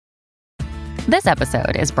This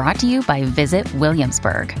episode is brought to you by Visit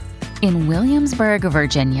Williamsburg. In Williamsburg,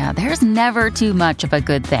 Virginia, there's never too much of a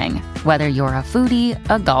good thing. Whether you're a foodie,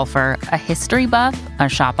 a golfer, a history buff, a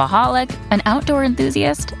shopaholic, an outdoor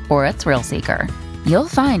enthusiast, or a thrill seeker, you'll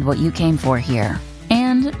find what you came for here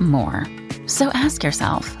and more. So ask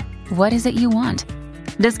yourself, what is it you want?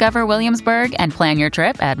 Discover Williamsburg and plan your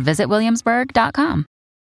trip at visitwilliamsburg.com.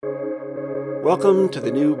 Welcome to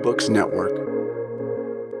the New Books Network.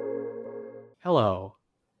 Hello,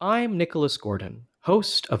 I'm Nicholas Gordon,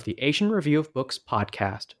 host of the Asian Review of Books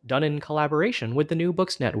podcast, done in collaboration with the New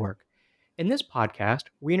Books Network. In this podcast,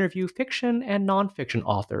 we interview fiction and nonfiction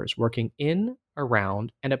authors working in,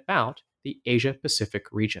 around, and about the Asia-Pacific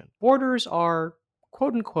region. Borders are,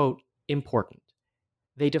 quote-unquote, important.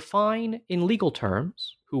 They define, in legal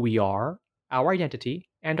terms, who we are, our identity,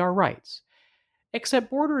 and our rights.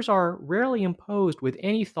 Except borders are rarely imposed with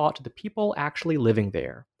any thought to the people actually living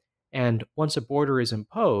there. And once a border is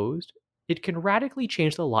imposed, it can radically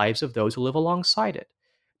change the lives of those who live alongside it,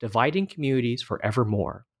 dividing communities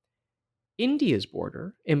forevermore. India's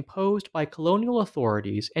border, imposed by colonial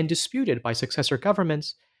authorities and disputed by successor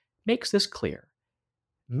governments, makes this clear.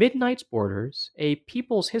 Midnight's Borders, A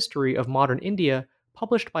People's History of Modern India,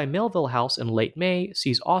 published by Melville House in late May,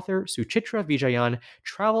 sees author Suchitra Vijayan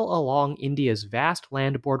travel along India's vast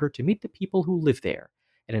land border to meet the people who live there,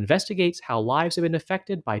 and investigates how lives have been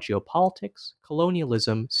affected by geopolitics,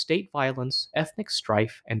 colonialism, state violence, ethnic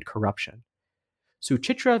strife, and corruption.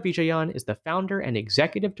 Suchitra Vijayan is the founder and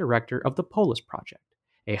executive director of the Polis Project,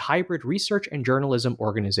 a hybrid research and journalism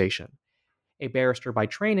organization. A barrister by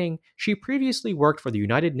training, she previously worked for the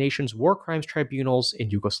United Nations War Crimes Tribunals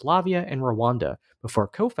in Yugoslavia and Rwanda before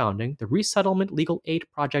co-founding the Resettlement Legal Aid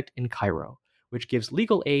Project in Cairo, which gives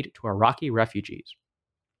legal aid to Iraqi refugees.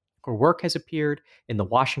 Her work has appeared in The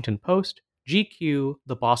Washington Post, GQ,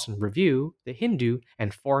 The Boston Review, The Hindu,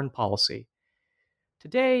 and Foreign Policy.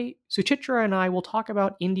 Today, Suchitra and I will talk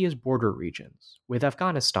about India's border regions with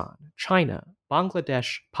Afghanistan, China,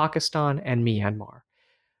 Bangladesh, Pakistan, and Myanmar.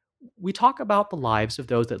 We talk about the lives of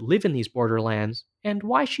those that live in these borderlands and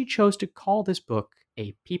why she chose to call this book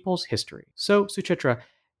A People's History. So, Suchitra,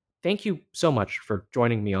 thank you so much for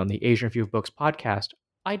joining me on the Asian Review of Books podcast.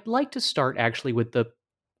 I'd like to start actually with the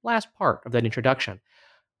last part of that introduction.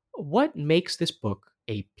 What makes this book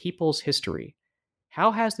a people's history? How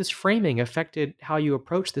has this framing affected how you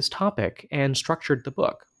approach this topic and structured the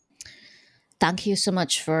book? Thank you so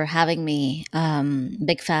much for having me.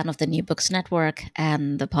 Big fan of the New Books Network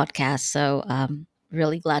and the podcast, so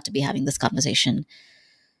really glad to be having this conversation.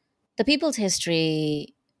 The people's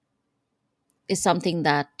history is something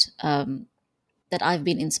that that I've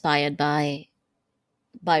been inspired by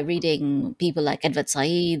reading people like Edward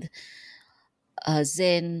Said,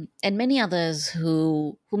 Zinn, and many others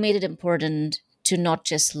who made it important to not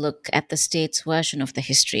just look at the state's version of the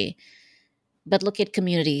history, but look at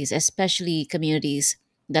communities, especially communities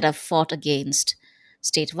that have fought against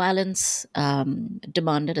state violence,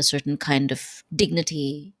 demanded a certain kind of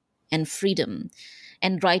dignity and freedom,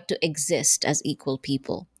 and right to exist as equal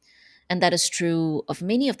people. And that is true of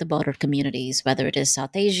many of the border communities, whether it is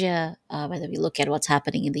South Asia, whether we look at what's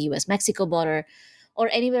happening in the US-Mexico border, or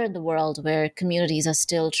anywhere in the world where communities are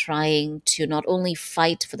still trying to not only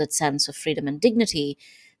fight for that sense of freedom and dignity,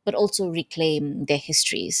 but also reclaim their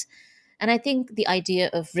histories. And I think the idea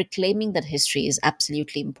of reclaiming that history is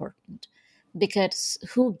absolutely important, because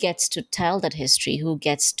who gets to tell that history, who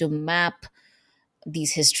gets to map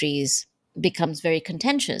these histories becomes very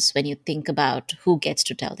contentious when you think about who gets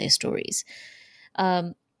to tell their stories.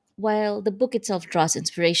 While the book itself draws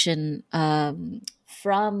inspiration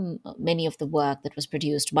from many of the work that was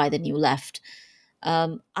produced by the New Left,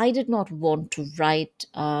 I did not want to write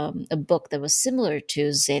a book that was similar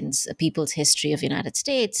to Zinn's A People's History of the United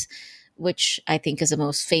States, which I think is the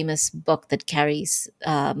most famous book that carries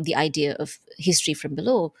the idea of history from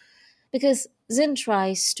below, because Zinn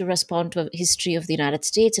tries to respond to a history of the United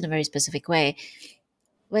States in a very specific way.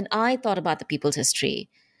 When I thought about the people's history,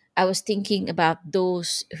 I was thinking about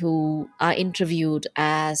those who are interviewed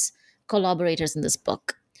as collaborators in this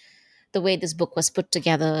book. The way this book was put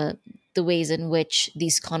together, the ways in which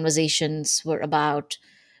these conversations were about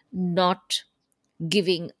not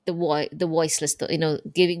giving the voiceless,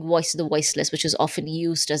 giving voice to the voiceless, which is often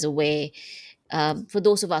used as a way for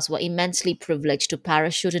those of us who are immensely privileged to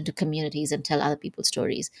parachute into communities and tell other people's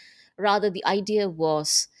stories. Rather, the idea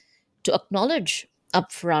was to acknowledge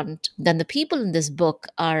upfront that the people in this book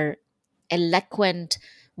are eloquent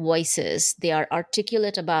voices. They are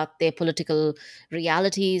articulate about their political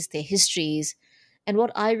realities, their histories. And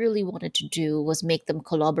what I really wanted to do was make them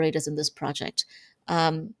collaborators in this project.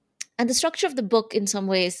 And And the structure of the book, in some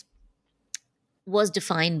ways, was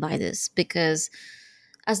defined by this because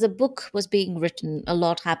as the book was being written, a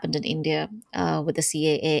lot happened in India with the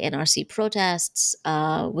CAA, NRC protests,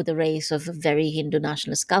 with the rise of a very Hindu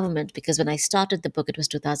nationalist government. Because when I started the book, it was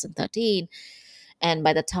 2013. And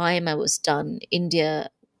by the time I was done, India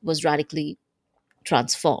was radically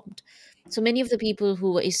transformed. So many of the people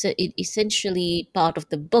who were essentially part of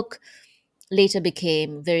the book later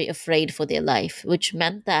became very afraid for their life, which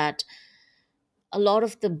meant that a lot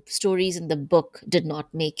of the stories in the book did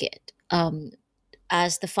not make it.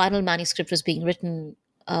 As the final manuscript was being written,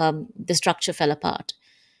 the structure fell apart.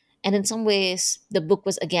 And in some ways, the book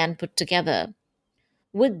was again put together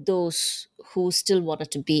with those who still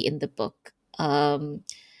wanted to be in the book. And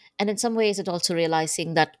in some ways, it also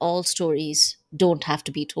realizing that all stories don't have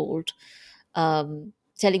to be told.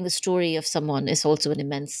 Telling the story of someone is also an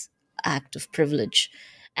immense act of privilege,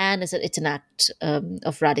 and it's an act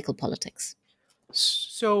of radical politics.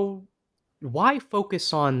 So, why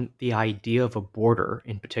focus on the idea of a border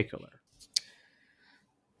in particular?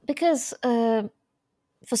 Because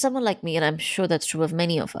for someone like me, and I'm sure that's true of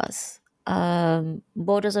many of us,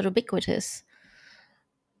 borders are ubiquitous.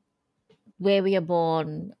 Where we are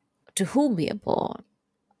born, to whom we are born,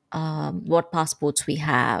 what passports we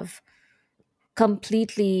have,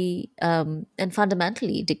 completely and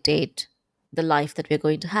fundamentally dictate the life that we're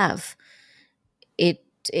going to have.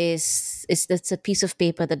 It's a piece of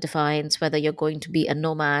paper that defines whether you're going to be a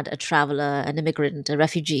nomad, a traveler, an immigrant, a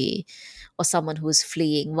refugee, or someone who is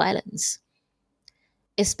fleeing violence.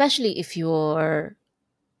 Especially if you're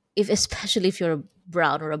a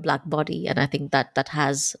brown or a black body, and I think that that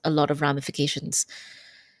has a lot of ramifications.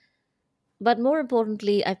 But more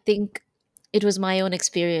importantly, I think it was my own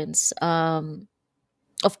experience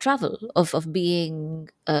of travel, of being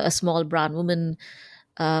a small brown woman.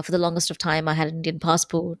 For the longest of time, I had an Indian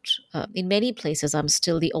passport. In many places, I'm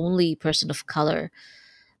still the only person of color.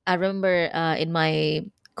 I remember in my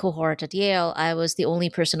cohort at Yale, I was the only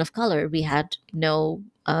person of color. We had no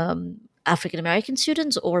African American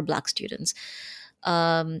students or black students.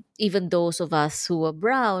 Even those of us who were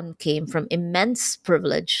brown came from immense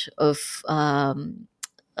privilege of,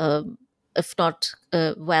 if not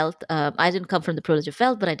wealth. I didn't come from the privilege of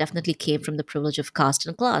wealth, but I definitely came from the privilege of caste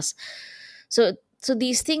and class. So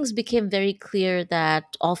these things became very clear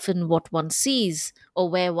that often what one sees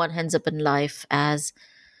or where one ends up in life as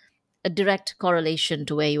a direct correlation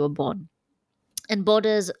to where you were born. And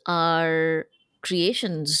borders are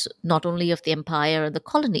creations not only of the empire and the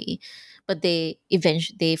colony, but they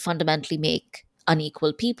fundamentally make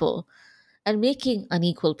unequal people. And making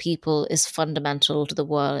unequal people is fundamental to the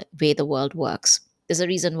way the world works. There's a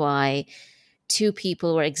reason why two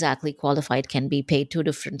people who are exactly qualified can be paid two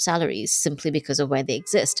different salaries simply because of where they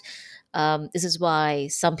exist. This is why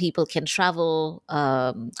some people can travel,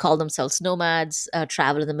 call themselves nomads,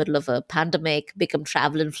 travel in the middle of a pandemic, become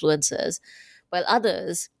travel influencers, while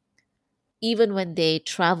others, even when they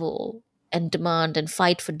travel and demand and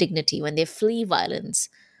fight for dignity, when they flee violence,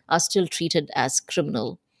 are still treated as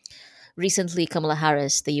criminal. Recently, Kamala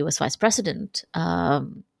Harris, the US Vice President,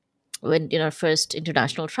 when in her first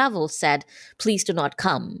international travel, said, "Please do not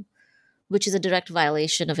come," which is a direct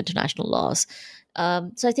violation of international laws.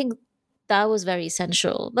 So I think that was very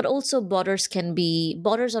essential. But also, borders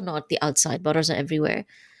are not the outside; borders are everywhere,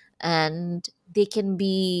 and they can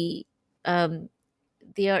be.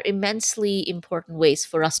 They are immensely important ways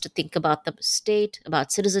for us to think about the state,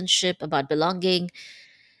 about citizenship, about belonging,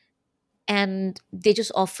 and they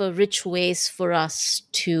just offer rich ways for us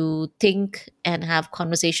to think and have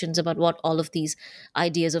conversations about what all of these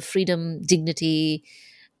ideas of freedom, dignity,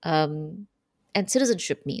 um, and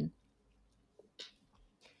citizenship mean.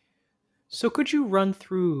 So, could you run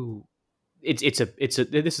through? It's a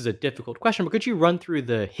this is a difficult question, but could you run through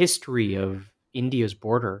the history of India's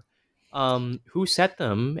border? Who set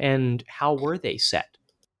them, and how were they set?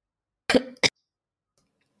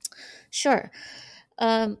 Sure.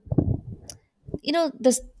 Um,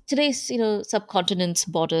 this today's subcontinent's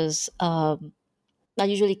borders are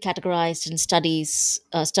usually categorized and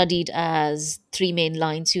studied as three main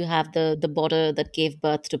lines. You have the border that gave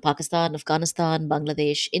birth to Pakistan, Afghanistan,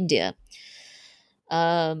 Bangladesh, India.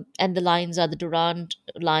 And the lines are the Durand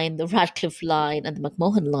line, the Radcliffe line, and the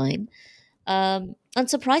McMahon line.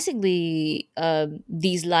 Unsurprisingly,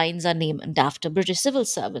 these lines are named after British civil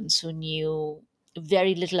servants who knew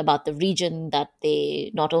very little about the region that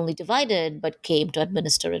they not only divided but came to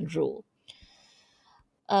administer and rule.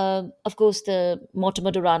 Of course, the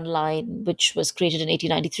Mortimer Durand Line, which was created in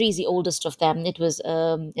 1893, is the oldest of them. It was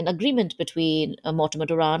an agreement between Mortimer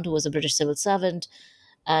Durand, who was a British civil servant,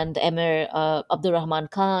 and the Emir Abdul Rahman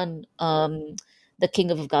Khan, the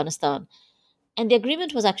king of Afghanistan. And the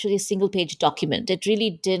agreement was actually a single page document. It really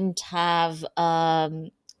didn't have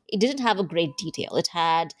a great detail. It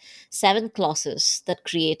had 7 clauses that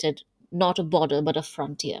created not a border but a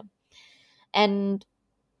frontier. And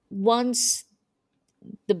once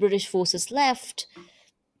the British forces left,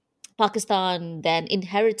 Pakistan then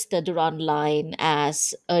inherits the Durand Line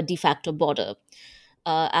as a de facto border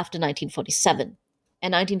after 1947.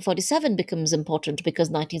 And 1947 becomes important because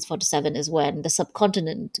 1947 is when the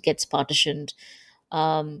subcontinent gets partitioned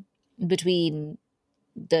um, between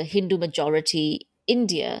the Hindu majority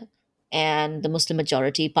India and the Muslim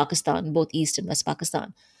majority Pakistan, both East and West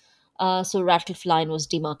Pakistan. So Radcliffe Line was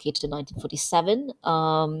demarcated in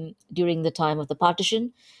 1947 during the time of the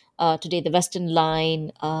partition. Today, the Western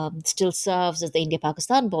Line still serves as the India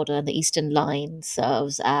Pakistan border, and the Eastern Line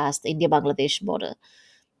serves as the India Bangladesh border.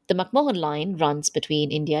 The McMahon Line runs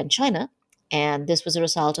between India and China, and this was a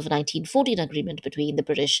result of a 1914 agreement between the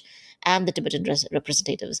British and the Tibetan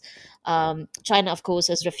representatives. China, of course,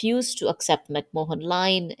 has refused to accept the McMahon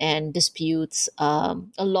Line and disputes a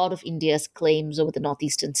lot of India's claims over the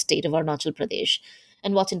northeastern state of Arunachal Pradesh.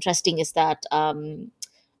 And what's interesting is that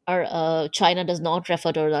China does not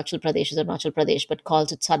refer to Arunachal Pradesh as Arunachal Pradesh, but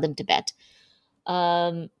calls it Southern Tibet.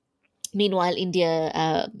 Um, Meanwhile,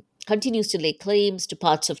 India continues to lay claims to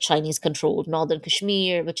parts of Chinese controlled northern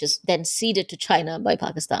Kashmir, which is then ceded to China by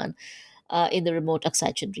Pakistan in the remote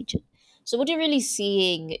Aksai Chin region. So, what you're really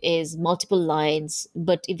seeing is multiple lines,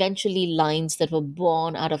 but eventually lines that were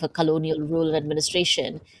born out of a colonial rule and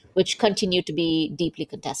administration, which continue to be deeply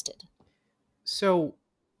contested. So,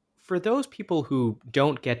 for those people who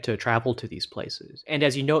don't get to travel to these places, and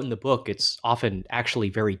as you note in the book, it's often actually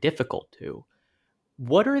very difficult to,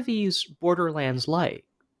 what are these borderlands like?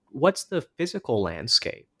 What's the physical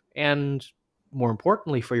landscape? And more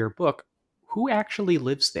importantly for your book, who actually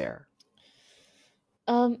lives there?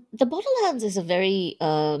 The Borderlands is a very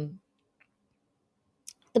the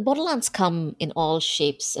Borderlands come in all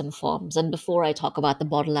shapes and forms. And before I talk about the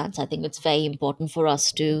Borderlands, I think it's very important for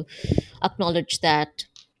us to acknowledge that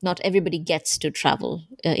not everybody gets to travel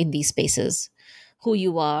in these spaces. Who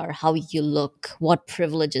you are, how you look, what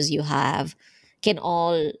privileges you have can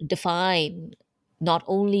all define not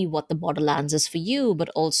only what the Borderlands is for you, but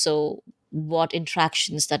also what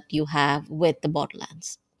interactions that you have with the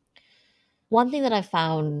Borderlands. One thing that I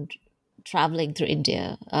found traveling through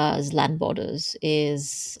India as land borders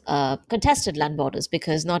is contested land borders,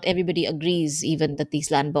 because not everybody agrees even that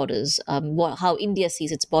these land borders, how India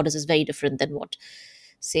sees its borders is very different than what,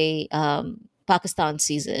 say, Pakistan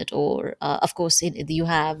sees it. Or, of course, you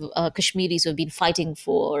have Kashmiris who have been fighting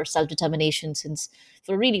for self determination since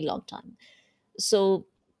for a really long time. So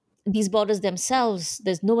these borders themselves,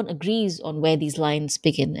 there's no one agrees on where these lines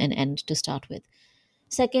begin and end to start with.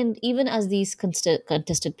 Second, even as these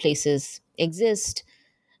contested places exist,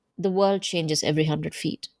 the world changes every 100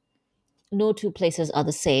 feet. No two places are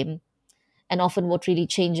the same. And often, what really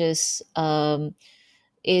changes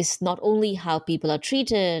is not only how people are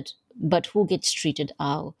treated, but who gets treated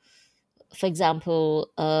how. For example,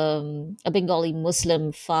 a Bengali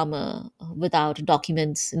Muslim farmer without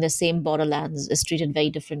documents in the same borderlands is treated very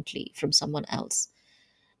differently from someone else.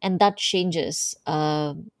 And that changes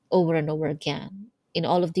over and over again. In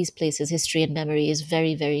all of these places, history and memory is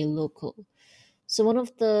very, very local. So, one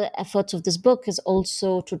of the efforts of this book is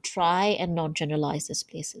also to try and not generalize these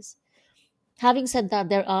places. Having said that,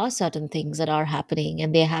 there are certain things that are happening,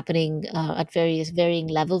 and they're happening at various varying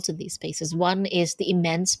levels in these spaces. One is the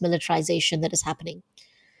immense militarization that is happening.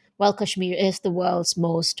 While Kashmir is the world's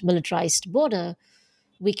most militarized border,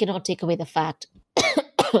 we cannot take away the fact,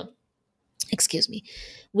 excuse me,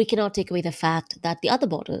 we cannot take away the fact that the other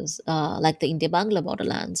borders, like the India Bangla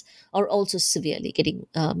borderlands, are also severely getting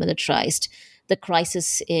militarized. The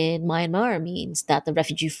crisis in Myanmar means that the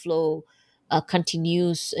refugee flow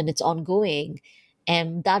continues and it's ongoing,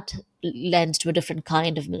 and that lends to a different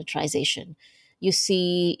kind of militarization. You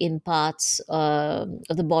see, in parts of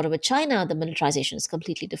the border with China, the militarization is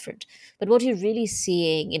completely different. But what you're really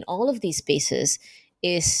seeing in all of these spaces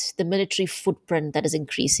is the military footprint that is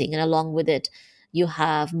increasing. And along with it, you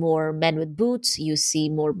have more men with boots, you see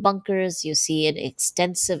more bunkers, you see an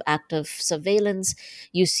extensive act of surveillance,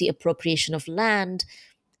 you see appropriation of land,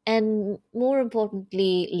 and more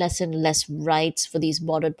importantly, less and less rights for these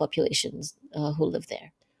bordered populations who live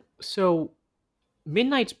there. So,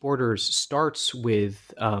 Midnight's Borders starts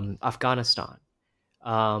with Afghanistan.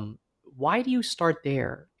 Um, why do you start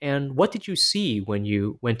there? And what did you see when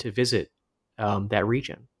you went to visit that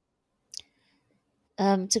region?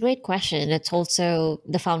 It's a great question. It's also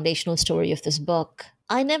the foundational story of this book.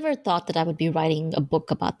 I never thought that I would be writing a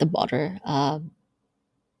book about the border.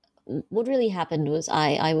 What really happened was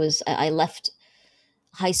I left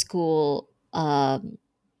high school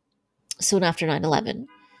soon after 9/11,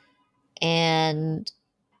 and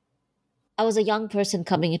I was a young person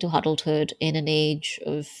coming into adulthood in an age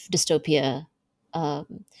of dystopia,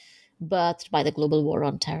 um, birthed by the global war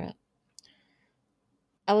on terror.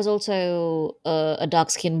 I was also a dark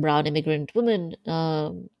skinned brown immigrant woman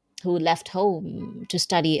who left home to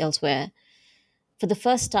study elsewhere. For the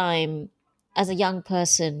first time, as a young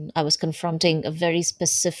person, I was confronting a very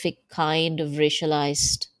specific kind of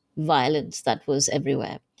racialized violence that was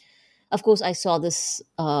everywhere. Of course, I saw this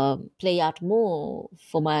play out more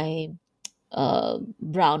for my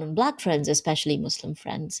brown and black friends, especially Muslim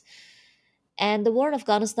friends. And the war in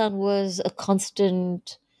Afghanistan was a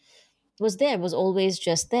constant, was there, was always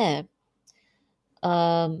just there.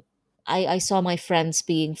 Um, I saw my friends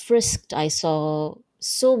being frisked. I saw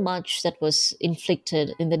so much that was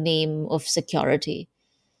inflicted in the name of security.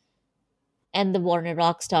 And the war in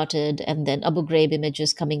Iraq started, and then Abu Ghraib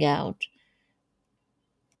images coming out.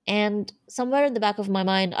 And somewhere in the back of my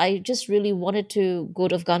mind, I just really wanted to go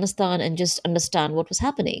to Afghanistan and just understand what was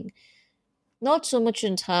happening. Not so much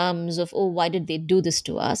in terms of, oh, why did they do this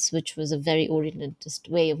to us, which was a very Orientalist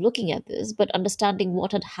way of looking at this, but understanding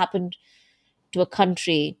what had happened to a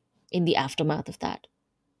country in the aftermath of that.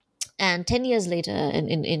 And 10 years later,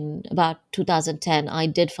 in about 2010, I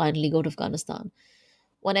did finally go to Afghanistan.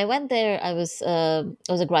 When I went there, I was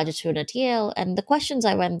a graduate student at Yale, and the questions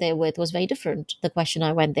I went there with was very different. The question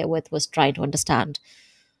I went there with was trying to understand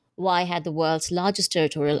why had the world's largest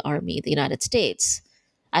territorial army, the United States,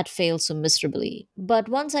 had failed so miserably. But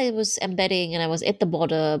once I was embedding and I was at the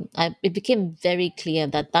border, it became very clear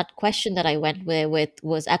that that question that I went there with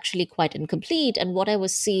was actually quite incomplete, and what I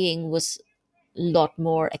was seeing was a lot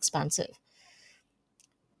more expansive.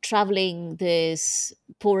 Traveling this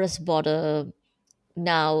porous border,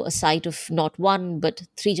 now a site of not one but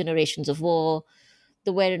three generations of war,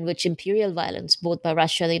 the way in which imperial violence, both by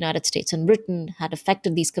Russia, the United States, and Britain, had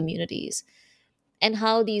affected these communities, and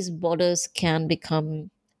how these borders can become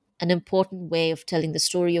an important way of telling the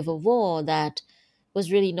story of a war that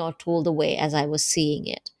was really not told the way as I was seeing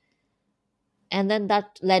it. And then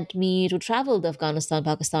that led me to travel the Afghanistan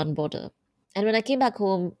Pakistan border. And when I came back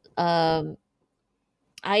home,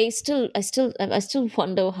 I still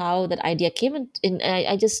wonder how that idea came in.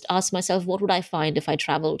 I just asked myself, what would I find if I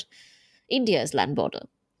traveled India's land border?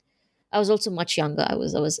 I was also much younger.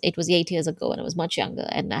 It was 8 years ago, and I was much younger,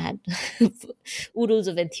 and I had oodles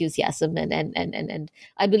of enthusiasm, and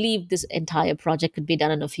I believed this entire project could be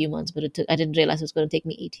done in a few months, but I didn't realize it was going to take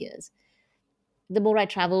me 8 years. The more I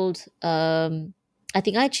traveled, I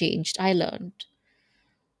think I changed. I learned,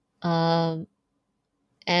 um,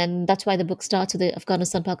 and that's why the book starts with the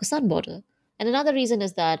Afghanistan-Pakistan border. And another reason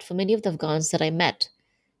is that for many of the Afghans that I met,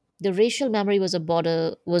 the racial memory was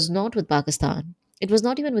not with Pakistan. It was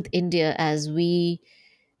not even with India as we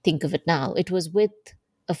think of it now. It was with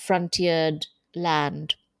a frontiered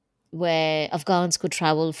land where Afghans could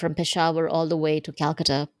travel from Peshawar all the way to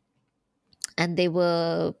Calcutta. And they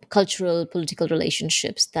were cultural, political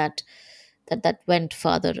relationships that went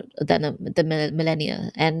further than the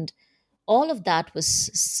millennia. And all of that was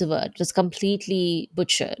severed, was completely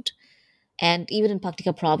butchered. And even in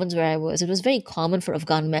Paktika province, where I was, it was very common for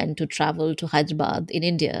Afghan men to travel to Hyderabad in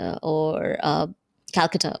India or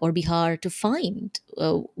Calcutta or Bihar to find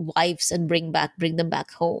wives and bring them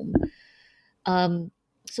back home. Um,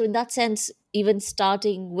 so in that sense, even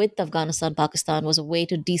starting with Afghanistan, Pakistan was a way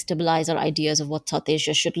to destabilize our ideas of what South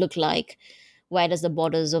Asia should look like. Where does the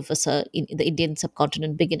borders of the Indian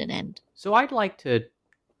subcontinent begin and end? So I'd like to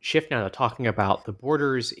shift now to talking about the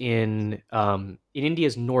borders in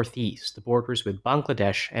India's northeast, the borders with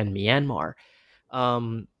Bangladesh and Myanmar.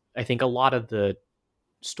 I think a lot of the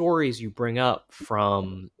stories you bring up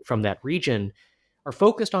from that region are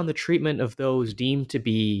focused on the treatment of those deemed to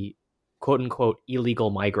be quote unquote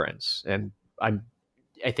illegal migrants. And I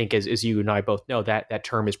think as you and I both know, that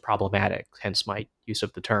term is problematic, hence my use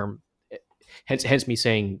of the term, hence me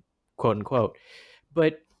saying quote unquote.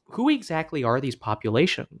 But who exactly are these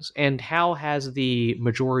populations, and how has the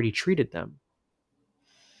majority treated them?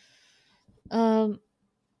 Um,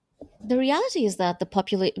 the reality is that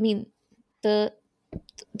the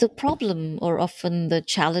the problem, or often the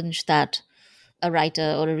challenge that a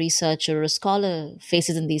writer or a researcher or a scholar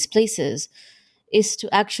faces in these places, is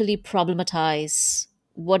to actually problematize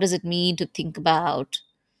what does it mean to think about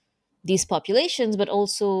these populations, but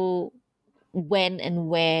also when and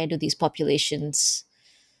where do these populations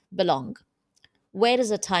belong? Where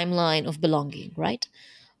is a timeline of belonging, right?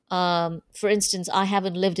 For instance, I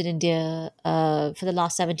haven't lived in India for the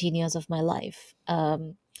last 17 years of my life.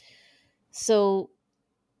 So,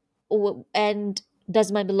 and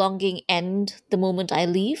does my belonging end the moment I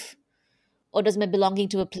leave? Or does my belonging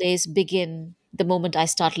to a place begin the moment I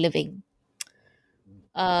start living?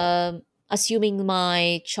 Assuming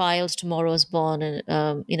my child tomorrow is born in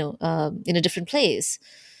a different place,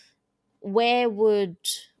 where would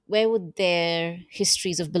where would their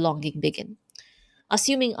histories of belonging begin?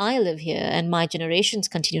 Assuming I live here and my generations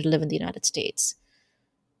continue to live in the United States,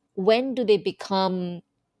 when do they become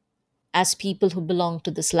as people who belong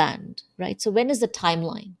to this land, right? So when is the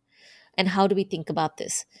timeline, and how do we think about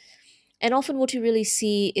this? And often what you really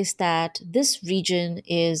see is that this region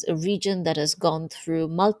is a region that has gone through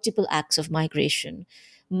multiple acts of migration,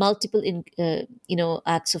 multiple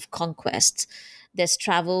acts of conquest. There's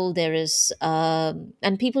travel, there is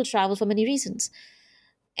and people travel for many reasons.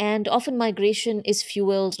 And often migration is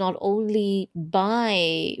fueled not only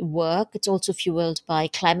by work, it's also fueled by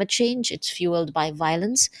climate change, it's fueled by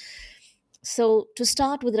violence. So to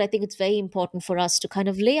start with, I think it's very important for us to kind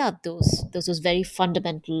of lay out those very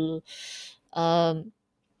fundamental um,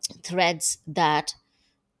 threads, that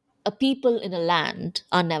a people in a land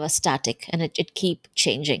are never static, and it keep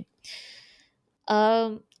changing.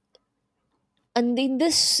 Um, and in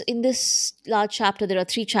this large chapter, there are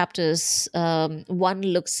three chapters. One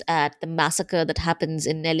looks at the massacre that happens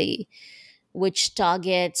in Delhi, which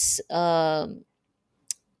targets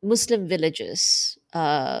Muslim villages,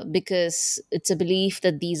 because it's a belief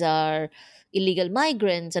that these are illegal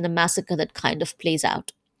migrants, and a massacre that kind of plays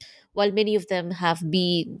out, while many of them have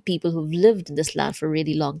been people who've lived in this land for a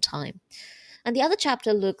really long time. And the other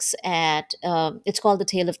chapter looks at, it's called The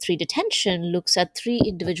Tale of Three Detention, looks at three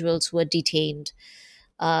individuals who were detained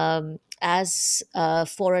as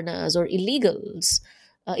foreigners or illegals,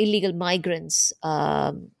 illegal migrants.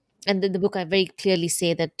 And in the book, I very clearly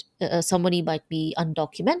say that somebody might be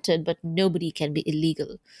undocumented, but nobody can be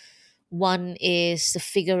illegal. One is the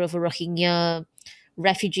figure of a Rohingya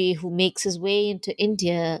refugee who makes his way into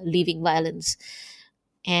India, leaving violence,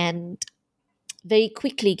 and very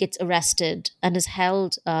quickly gets arrested and is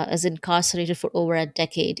held as incarcerated for over a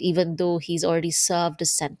decade, even though he's already served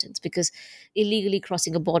his sentence, because illegally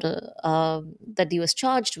crossing a border that he was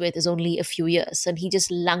charged with is only a few years, and he just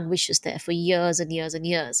languishes there for years and years and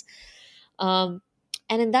years. Um,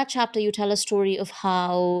 and in that chapter, you tell a story of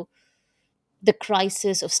how the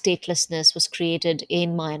crisis of statelessness was created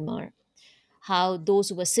in Myanmar, how those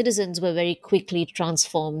who were citizens were very quickly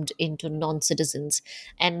transformed into non citizens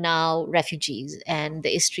and now refugees, and the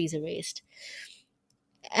history is erased.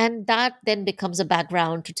 And that then becomes a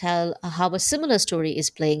background to tell how a similar story is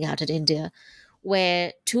playing out in India,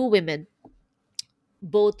 where two women,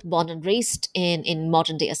 both born and raised in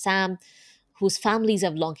modern day Assam, whose families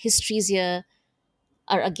have long histories here,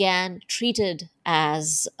 are again treated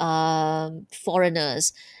as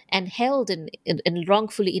foreigners and held and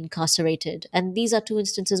wrongfully incarcerated. And these are two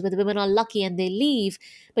instances where the women are lucky and they leave,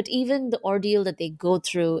 but even the ordeal that they go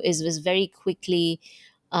through is very quickly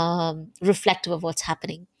reflective of what's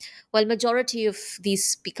happening. While majority of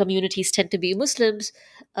these communities tend to be Muslims,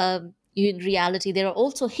 in reality, there are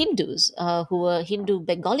also Hindus who are Hindu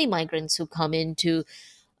Bengali migrants who come into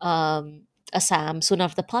um, Assam soon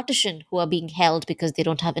after the partition, who are being held because they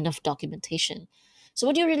don't have enough documentation. So,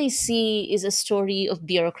 what you really see is a story of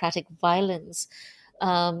bureaucratic violence,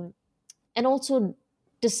 um, and also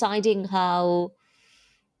deciding how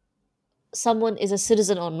someone is a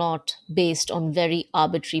citizen or not based on very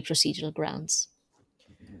arbitrary procedural grounds.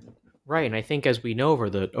 Right, and I think as we know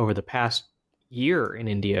over the past year in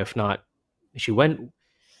India, if not, she went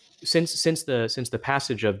since the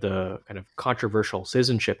passage of the kind of controversial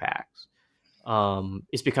Citizenship Acts,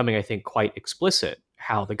 it's becoming, I think, quite explicit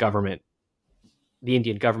how the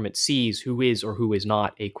Indian government sees who is or who is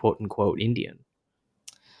not a quote unquote Indian.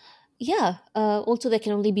 Yeah. Also, there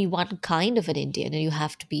can only be one kind of an Indian, and you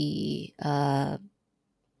have to be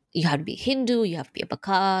Hindu, you have to be upper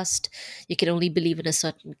caste, you can only believe in a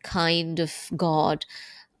certain kind of God,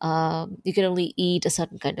 you can only eat a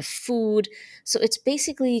certain kind of food. So it's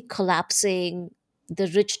basically collapsing the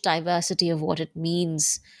rich diversity of what it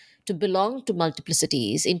means to belong to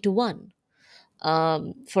multiplicities into one.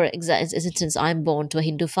 For instance, I'm born to a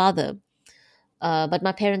Hindu father, but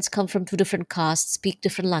my parents come from two different castes, speak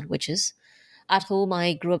different languages. At home,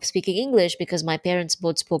 I grew up speaking English because my parents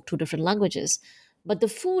both spoke two different languages. But the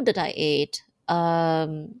food that I ate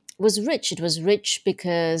was rich. It was rich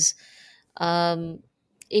because um,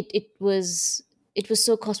 it was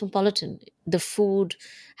so cosmopolitan. The food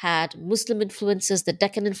had Muslim influences, the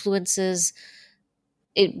Deccan influences,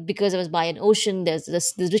 because it was by an ocean. There's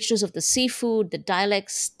this the richness of the seafood, the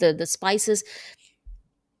dialects, the spices.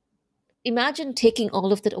 Imagine taking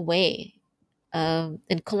all of that away,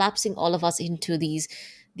 and collapsing all of us into these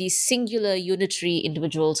singular unitary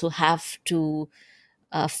individuals who have to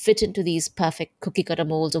fit into these perfect cookie cutter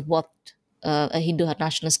molds of what a Hindu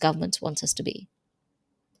nationalist government wants us to be.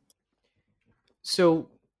 So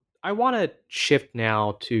I want to shift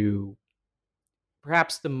now to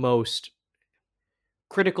perhaps the most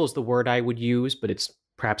critical is the word I would use, but it's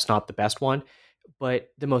perhaps not the best one.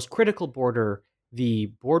 But the most critical border, the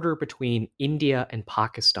border between India and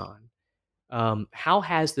Pakistan. How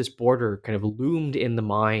has this border kind of loomed in the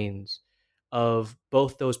minds of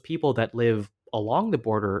both those people that live along the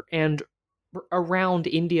border and around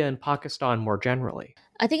India and Pakistan more generally?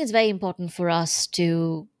 I think it's very important for us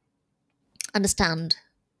to understand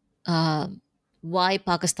uh, why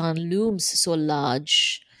Pakistan looms so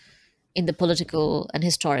large in the political and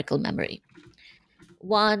historical memory.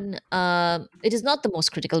 One, it is not the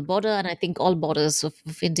most critical border, and I think all borders of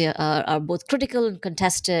India are both critical and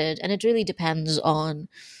contested, and it really depends on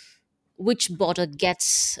which border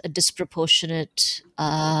gets a disproportionate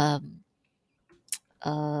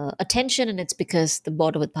attention, and it's because the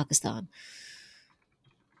border with Pakistan.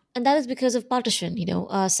 And that is because of partition.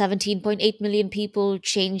 17.8 million people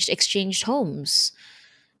exchanged homes.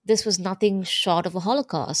 This was nothing short of a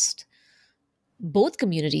Holocaust. Both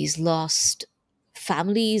communities lost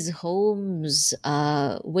families, homes,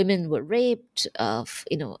 women were raped. I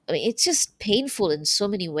mean, it's just painful in so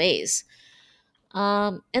many ways.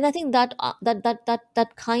 And I think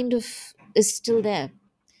that kind of is still there.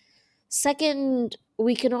 Second,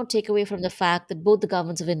 we cannot take away from the fact that both the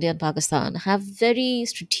governments of India and Pakistan have very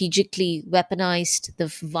strategically weaponized the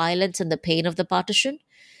violence and the pain of the partition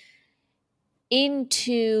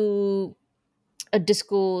into a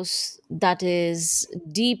discourse that is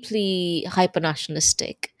deeply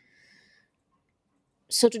hyper-nationalistic.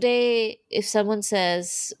 So today, if someone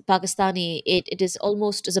says Pakistani, it is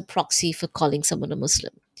almost as a proxy for calling someone a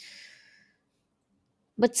Muslim.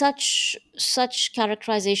 But such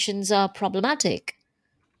characterizations are problematic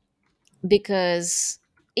because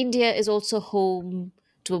India is also home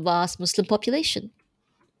to a vast Muslim population.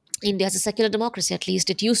 India is a secular democracy, at least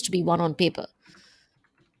it used to be one on paper.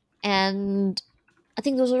 And I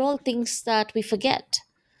think those are all things that we forget.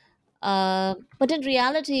 But in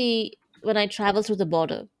reality, when I travel through the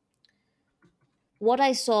border, what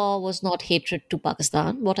I saw was not hatred to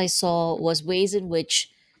Pakistan. What I saw was ways in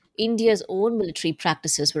which India's own military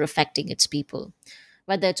practices were affecting its people.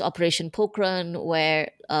 Whether it's Operation Pokhran,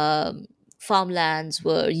 where farmlands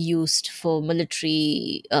were used for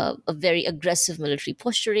a very aggressive military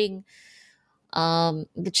posturing.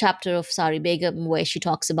 The chapter of Sari Begum, where she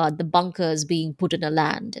talks about the bunkers being put in a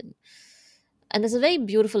land. And there's a very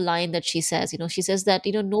beautiful line that she says, she says that,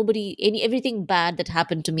 everything bad that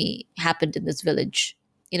happened to me happened in this village.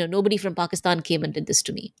 Nobody from Pakistan came and did this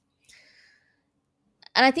to me.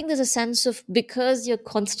 And I think there's a sense of, because you're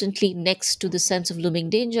constantly next to the sense of looming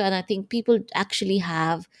danger, and I think people actually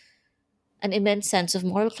have an immense sense of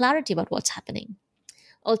moral clarity about what's happening.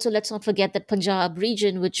 Also, let's not forget that Punjab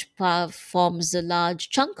region, which forms a large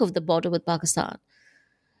chunk of the border with Pakistan,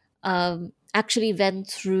 actually went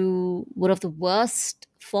through one of the worst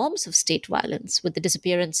forms of state violence with the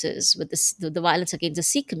disappearances, with the violence against the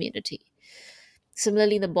Sikh community.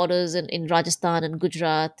 Similarly, in the borders in Rajasthan and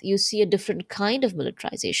Gujarat, you see a different kind of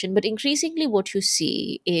militarization. But increasingly, what you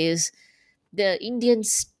see is the Indian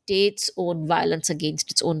state's own violence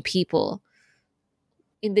against its own people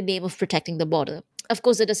in the name of protecting the border. Of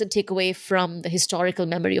course, it doesn't take away from the historical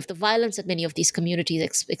memory of the violence that many of these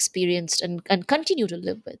communities experienced and continue to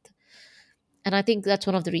live with. And I think that's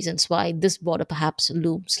one of the reasons why this border perhaps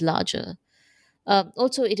looms larger.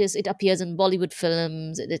 Also, it appears in Bollywood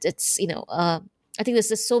films. I think there's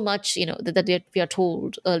just so much that we are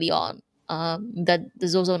told early on, that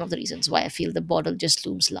there's also one of the reasons why I feel the border just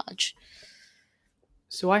looms large.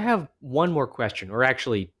 So I have one more question, or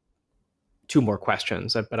actually two more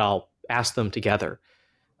questions, but I'll ask them together.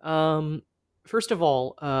 First of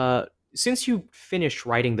all, since you finished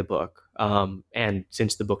writing the book, and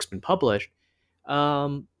since the book's been published,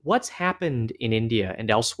 what's happened in India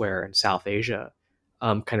and elsewhere in South Asia,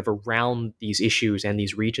 kind of around these issues and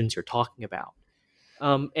these regions you're talking about?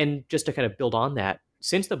 And just to kind of build on that,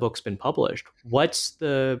 since the book's been published, what's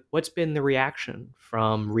been the reaction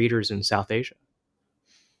from readers in South Asia?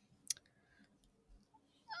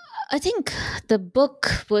 I think the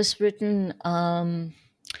book was written. So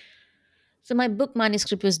my book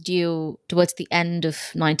manuscript was due towards the end of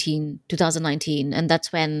 2019, and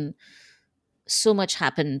that's when so much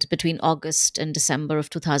happened between August and December of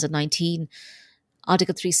 2019.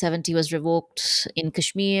 Article 370 was revoked in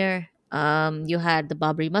Kashmir. You had the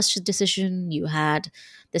Babri Masjid decision. You had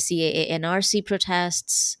the CAA NRC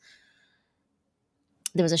protests.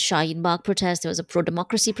 There was a Shaheen Bagh protest. There was a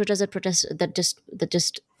pro-democracy protest that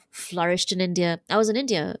just flourished in India. I was in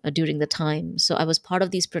India during the time, so I was part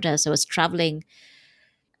of these protests. I was traveling,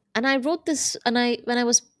 and I wrote this. And when I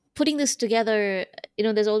was putting this together,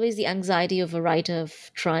 there's always the anxiety of a writer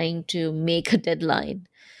of trying to make a deadline,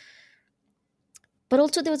 but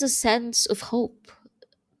also there was a sense of hope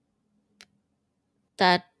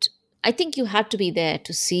that I think you had to be there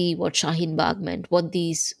to see what Shaheen Bagh meant, what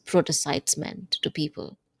these protocytes meant to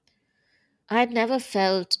people. I had never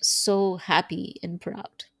felt so happy and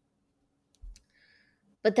proud.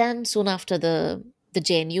 But then soon after the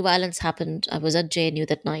JNU violence happened, I was at JNU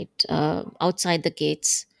that night, outside the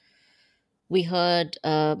gates. We heard,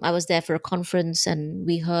 I was there for a conference, and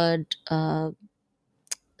we heard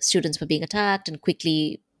students were being attacked, and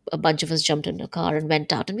quickly a bunch of us jumped in a car and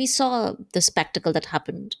went out. And we saw the spectacle that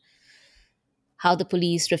happened, how the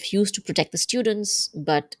police refused to protect the students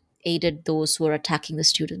but aided those who were attacking the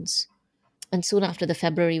students. And soon after, the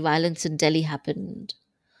February violence in Delhi happened.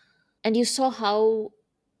 And you saw how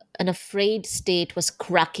an afraid state was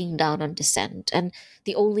cracking down on dissent. And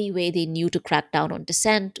the only way they knew to crack down on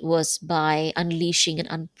dissent was by unleashing an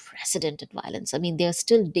unprecedented violence. I mean, they're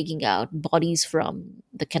still digging out bodies from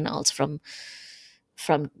the canals from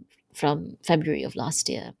February of last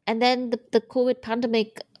year. And then the COVID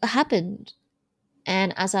pandemic happened.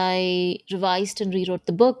 And as I revised and rewrote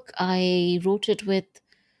the book, I wrote it with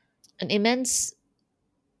an immense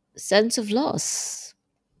sense of loss.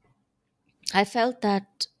 I felt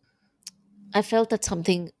that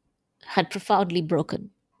something had profoundly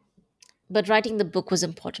broken. But writing the book was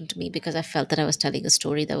important to me because I felt that I was telling a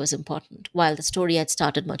story that was important. While the story had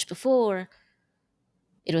started much before,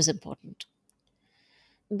 it was important.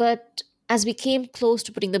 But as we came close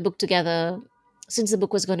to putting the book together, since the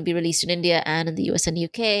book was going to be released in India and in the US and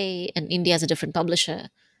UK, and India has a different publisher,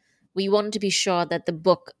 we wanted to be sure that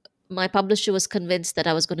my publisher was convinced that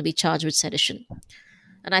I was going to be charged with sedition.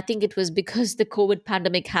 And I think it was because the COVID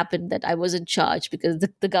pandemic happened that I wasn't charged, because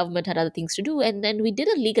the government had other things to do. And then we did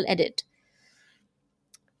a legal edit.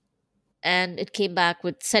 And it came back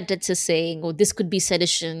with sentences saying, oh, this could be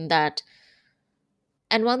sedition, that.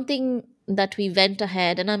 And one thing that we went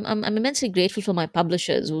ahead, and I'm immensely grateful for my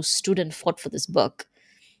publishers who stood and fought for this book,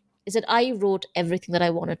 is that I wrote everything that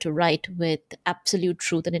I wanted to write with absolute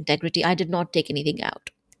truth and integrity. I did not take anything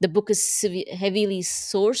out. The book is heavily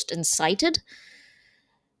sourced and cited,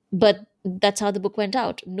 but that's how the book went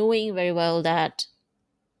out, knowing very well that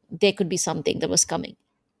there could be something that was coming.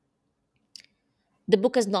 The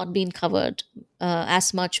book has not been covered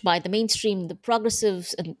as much by the mainstream. The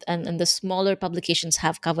progressives and the smaller publications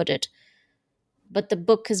have covered it. But the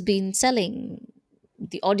book has been selling.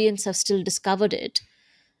 The audience have still discovered it.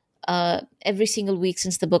 Every single week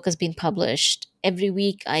since the book has been published, every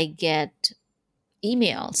week I get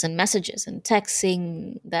emails and messages and texts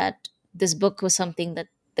saying that this book was something that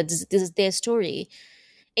this is their story.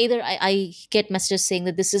 Either I get messages saying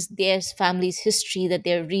that this is their family's history that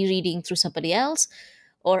they're rereading through somebody else,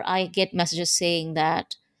 or I get messages saying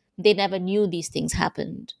that they never knew these things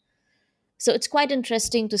happened. So it's quite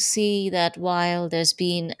interesting to see that while there's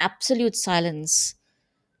been absolute silence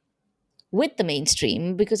with the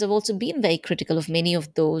mainstream, because I've also been very critical of many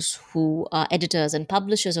of those who are editors and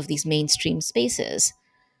publishers of these mainstream spaces,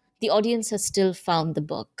 the audience has still found the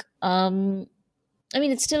book. I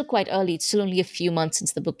mean, it's still quite early. It's still only a few months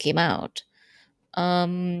since the book came out.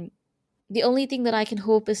 The only thing that I can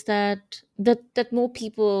hope is that more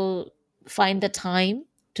people find the time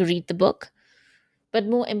to read the book, but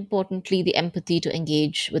more importantly, the empathy to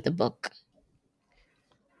engage with the book.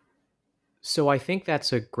 So I think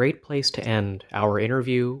that's a great place to end our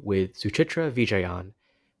interview with Suchitra Vijayan,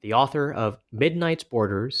 the author of Midnight's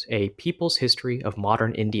Borders, A People's History of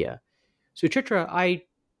Modern India. Suchitra, I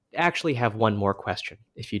actually have one more question,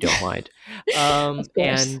 if you don't mind. Of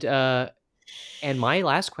course. And my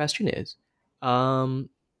last question is,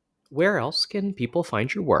 where else can people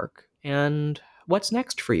find your work, and what's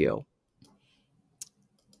next for you?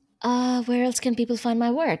 Where else can people find my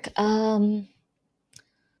work?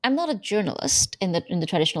 I'm not a journalist in the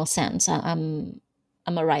traditional sense. I'm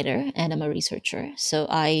a writer and I'm a researcher. So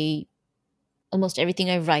I almost everything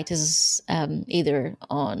I write is either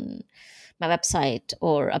on my website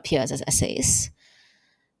or appears as essays.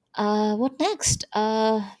 What next?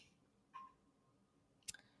 I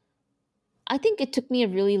think it took me a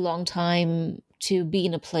really long time to be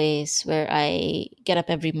in a place where I get up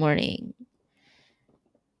every morning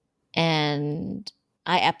And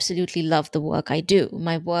I absolutely love the work I do.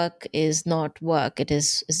 My work is not work;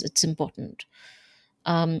 it's important.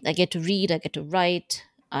 I get to read, I get to write,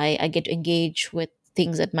 I get to engage with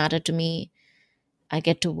things that matter to me. I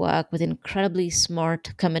get to work with incredibly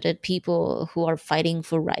smart, committed people who are fighting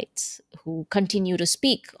for rights, who continue to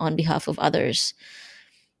speak on behalf of others,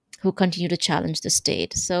 who continue to challenge the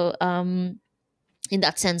state. So, in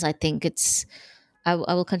that sense, I think I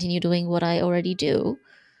will continue doing what I already do.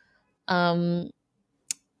 Um,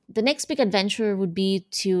 the next big adventure would be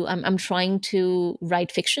I'm trying to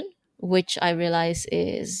write fiction, which I realize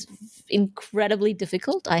is incredibly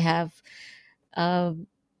difficult. Um,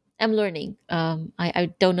 I'm learning.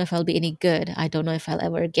 I don't know if I'll be any good. I don't know if I'll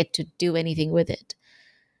ever get to do anything with it.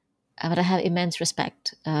 But I have immense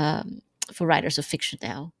respect for writers of fiction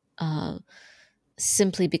now,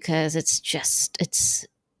 simply because it's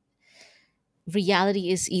reality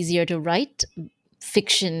is easier to write.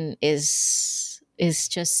 Fiction is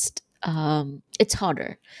just it's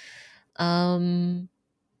harder. Um,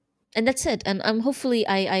 and that's it. And I'm hopefully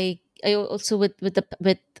I also with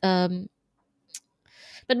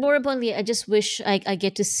but more importantly, I just wish I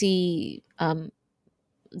get to see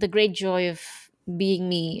the great joy of being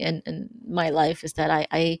me and my life is that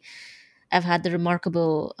I've had the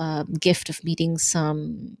remarkable gift of meeting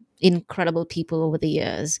some incredible people over the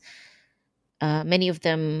years. Many of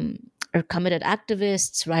them are committed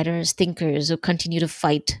activists, writers, thinkers who continue to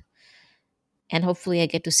fight. And hopefully, I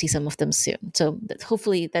get to see some of them soon. So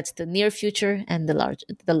hopefully, that's the near future and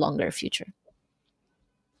the longer future.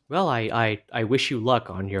 Well, I wish you luck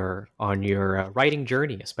on your writing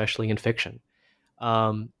journey, especially in fiction.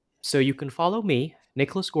 So you can follow me,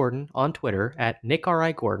 Nicholas Gordon, on Twitter at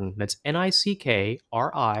NickRIGordon. That's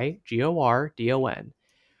NickRIGordon.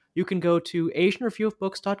 You can go to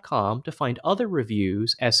AsianReviewOfBooks.com to find other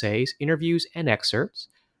reviews, essays, interviews, and excerpts.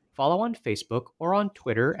 Follow on Facebook or on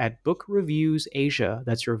Twitter at Book Reviews Asia.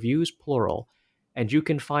 That's reviews plural. And you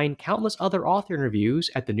can find countless other author interviews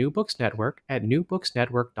at the New Books Network at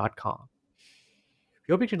newbooksnetwork.com.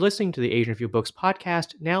 You'll be listening to the Asian Review Books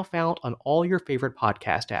podcast, now found on all your favorite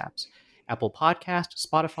podcast apps: Apple Podcast,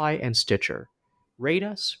 Spotify, and Stitcher. Rate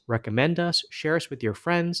us, recommend us, share us with your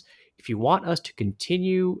friends if you want us to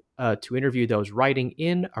continue to interview those writing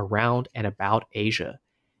in, around, and about Asia.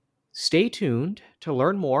 Stay tuned to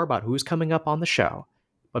learn more about who's coming up on the show.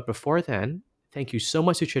 But before then, thank you so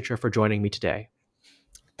much, Suchitra, for joining me today.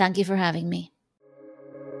 Thank you for having me.